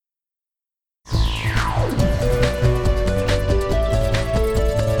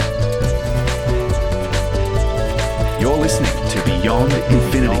Beyond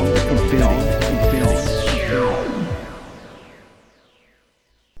Infinity.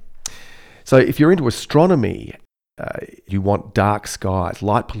 So if you're into astronomy, you want dark skies.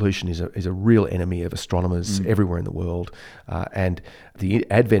 Light pollution is a real enemy of astronomers everywhere in the world. And the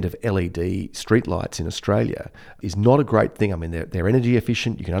advent of LED streetlights in Australia is not a great thing. I mean, they're energy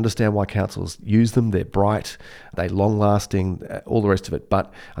efficient. You can understand why councils use them. They're bright, they're long-lasting, all the rest of it.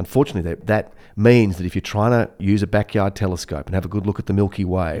 But unfortunately, that means that if you're trying to use a backyard telescope and have a good look at the Milky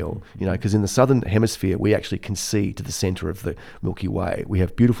Way, or because in the southern hemisphere, we actually can see to the centre of the Milky Way. We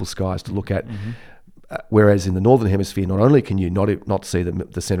have beautiful skies to look at. Whereas in the northern hemisphere, not only can you not see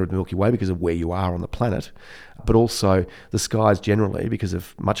the centre of the Milky Way because of where you are on the planet, but also the skies generally, because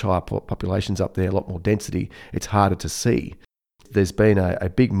of much higher populations up there, a lot more density, it's harder to see. There's been a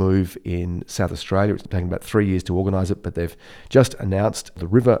big move in South Australia. It's taken about 3 years to organise it, but they've just announced the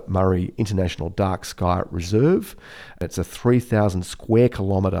River Murray International Dark Sky Reserve. It's a 3,000 square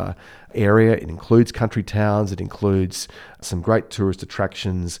kilometre area. It includes country towns. It includes some great tourist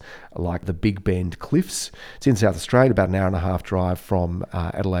attractions like the Big Bend Cliffs. It's in South Australia, about an hour and a half drive from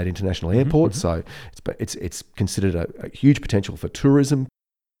Adelaide International Airport. So it's considered a huge potential for tourism,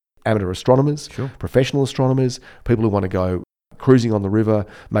 amateur astronomers, professional astronomers, people who want to go cruising on the river,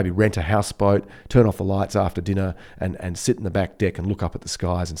 maybe rent a houseboat, turn off the lights after dinner and sit in the back deck and look up at the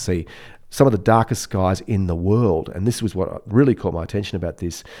skies and see some of the darkest skies in the world. And this was what really caught my attention about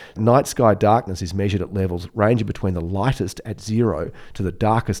this. Night sky darkness is measured at levels ranging between the lightest at 0 to the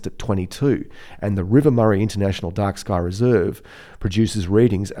darkest at 22. And the River Murray International Dark Sky Reserve produces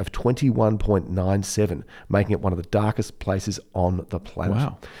readings of 21.97, making it one of the darkest places on the planet.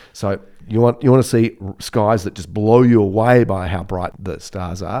 Wow. So you want to see skies that just blow you away by how bright the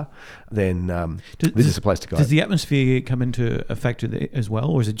stars are, then this is a place to go. Does the atmosphere come into a factor there as well,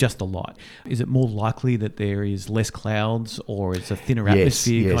 or is it just the light? Is it more likely that there is less clouds, or it's a thinner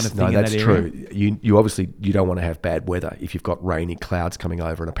atmosphere kind of thing in that area? No, that's true. You obviously you don't want to have bad weather if you've got rainy clouds coming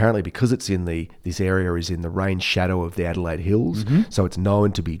over, and apparently because it's in this area is in the rain shadow of the Adelaide Hills, so it's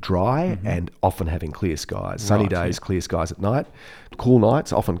known to be dry and often having clear skies, sunny days, clear skies at night, cool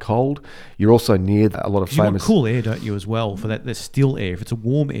nights, often cold. You're also near a lot of famous. You want cool air, don't you, as well? For that, the still air. If it's a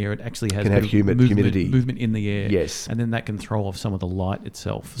warm air, it actually has humidity movement in the air. Yes, and then that can throw off some of the light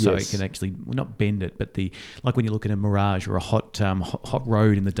itself. So it can actually not bend it, but like when you look at a mirage or a hot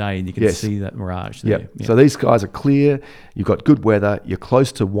road in the day, and you can see that mirage there. Yep. So these skies are clear. You've got good weather. You're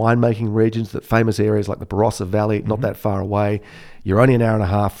close to winemaking regions, that famous areas like the Barossa Valley, not that far away. You're only an hour and a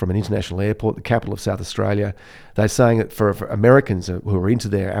half from an international airport, the capital of South Australia. They're saying that for Americans who are into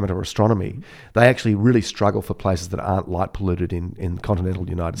their amateur astronomy, they actually really struggle for places that aren't light polluted in continental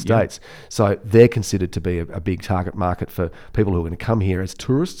United States. So they're considered to be a big target market for people who are going to come here as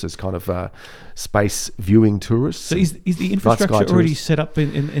tourists, as kind of space viewing tourists. So is the infrastructure already set up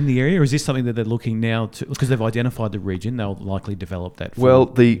in the area, or is this something that they're looking now to, because they've identified the region, they'll likely develop that? Well,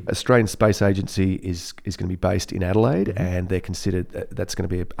 the Australian Space Agency is going to be based in Adelaide, and they're considered that's going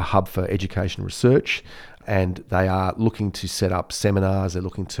to be a hub for education research. And they are looking to set up seminars. They're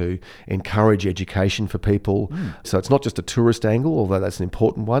looking to encourage education for people. So it's not just a tourist angle, although that's an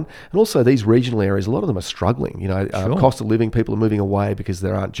important one. And also these regional areas, a lot of them are struggling. Cost of living, people are moving away because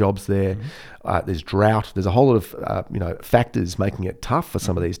there aren't jobs there. There's drought. There's a whole lot of factors making it tough for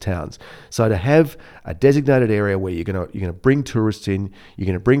some of these towns. So to have a designated area where you're going to bring tourists in, you're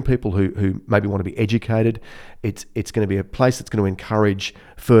going to bring people who maybe want to be educated. It's going to be a place that's going to encourage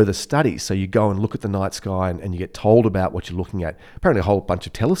further studies. So you go and look at the night sky and you get told about what you're looking at. Apparently a whole bunch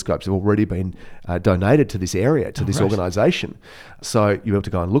of telescopes have already been donated to this area, to this organisation. So you're able to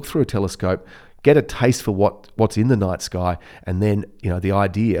go and look through a telescope, get a taste for what's in the night sky, and then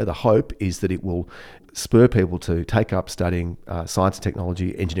the hope is that it will spur people to take up studying science and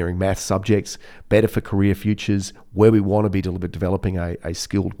technology, engineering, math subjects, better for career futures, where we want to be developing a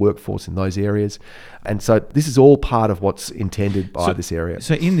skilled workforce in those areas. And so this is all part of what's intended by this area.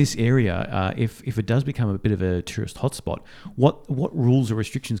 So in this area, if it does become a bit of a tourist hotspot, what rules or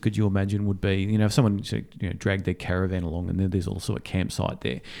restrictions could you imagine would be? If someone dragged their caravan along and there's also a campsite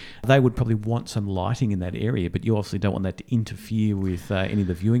there, they would probably want some lighting in that area, but you obviously don't want that to interfere with any of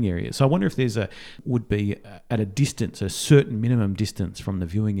the viewing areas. So I wonder if would be at a distance, a certain minimum distance from the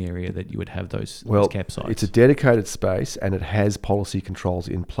viewing area that you would have those campsites. It's a dedicated space, and it has policy controls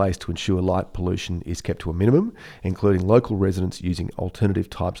in place to ensure light pollution is kept to a minimum, including local residents using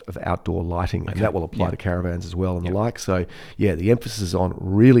alternative types of outdoor lighting. And that will apply to caravans as well and the like. So the emphasis is on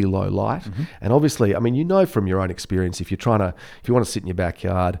really low light. And obviously, from your own experience, if you want to sit in your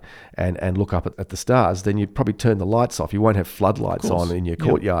backyard and look up at the stars, then you'd probably turn the lights off. You won't have floodlights on in your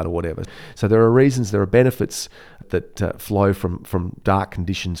courtyard or whatever. So there are benefits that flow from dark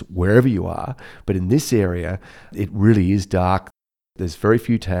conditions wherever you are. But in this area, it really is dark. There's very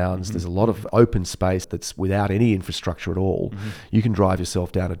few towns. There's a lot of open space that's without any infrastructure at all. You can drive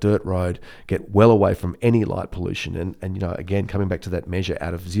yourself down a dirt road, get well away from any light pollution. And you know, again, coming back to that measure,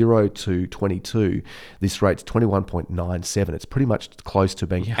 out of 0 to 22, this rate's 21.97. It's pretty much close to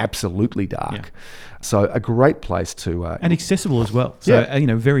being absolutely dark. Yeah. So a great place to... and accessible as well. So, you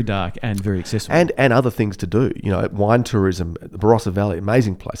know, very dark and very accessible. And other things to do. You know, wine tourism, the Barossa Valley,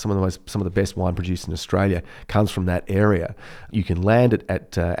 amazing place. Some of the best wine produced in Australia comes from that area. You can land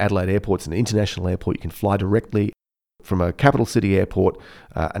at Adelaide Airport. It's an international airport. You can fly directly from a capital city airport,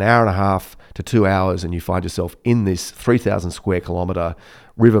 an hour and a half to 2 hours, and you find yourself in this 3,000 square kilometre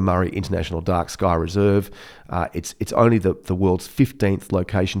River Murray International Dark Sky Reserve. It's only the world's 15th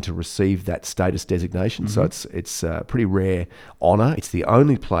location to receive that status designation, so it's a pretty rare honour. It's the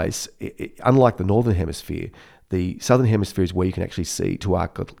only place, unlike the Northern Hemisphere, the Southern Hemisphere is where you can actually see to our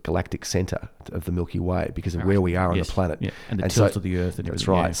galactic centre of the Milky Way because of where we are on the planet. Yeah. And the tilt of the Earth. And that's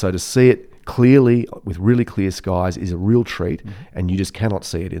right. Yeah. So to see it clearly with really clear skies is a real treat, and you just cannot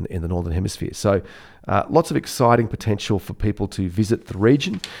see it in the Northern Hemisphere. So lots of exciting potential for people to visit the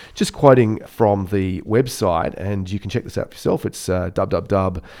region. Just quoting from the website, and you can check this out for yourself, it's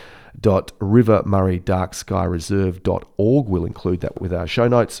www.rivermurraydarkskyreserve.org. We'll include that with our show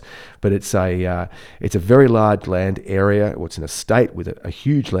notes. But it's a very large land area. It's in a state with a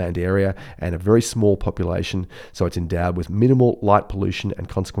huge land area and a very small population. So it's endowed with minimal light pollution and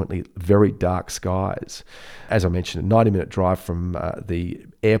consequently very dark skies. As I mentioned, a 90-minute drive from the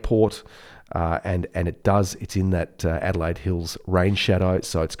airport. And it's in that Adelaide Hills rain shadow,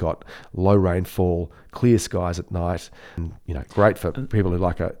 so it's got low rainfall, clear skies at night, and you know, great for people who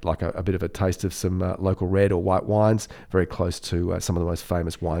like a bit of a taste of some local red or white wines. Very close to some of the most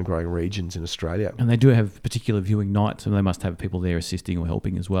famous wine growing regions in Australia. And they do have particular viewing nights, and they must have people there assisting or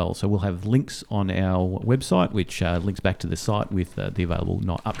helping as well. So we'll have links on our website, which links back to the site with the available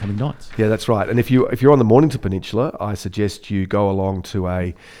upcoming nights. Yeah, that's right. And if you're on the Mornington Peninsula, I suggest you go along to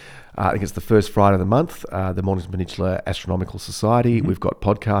I think it's the first Friday of the month, the Mornington Peninsula Astronomical Society. We've got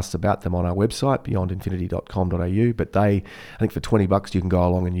podcasts about them on our website, beyondinfinity.com.au. But I think for $20 you can go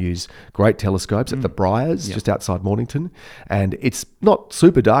along and use great telescopes at the Briars, just outside Mornington. And it's not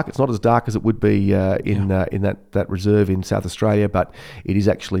super dark. It's not as dark as it would be in that reserve in South Australia, but it is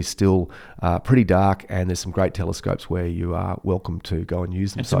actually still pretty dark. And there's some great telescopes where you are welcome to go and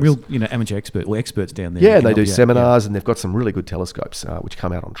use them. And some real amateur experts down there. Yeah, and they do seminars, and they've got some really good telescopes which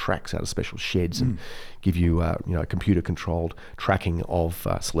come out on track out of special sheds and give you computer-controlled tracking of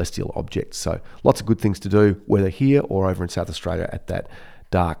celestial objects. So lots of good things to do, whether here or over in South Australia at that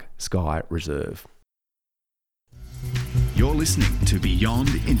Dark Sky Reserve. You're listening to Beyond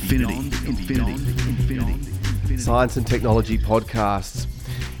Infinity. Science and Technology podcasts.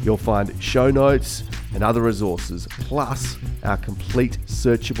 You'll find show notes and other resources, plus our complete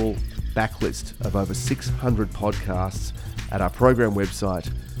searchable backlist of over 600 podcasts at our program website,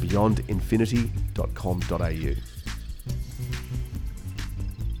 beyondinfinity.com.au.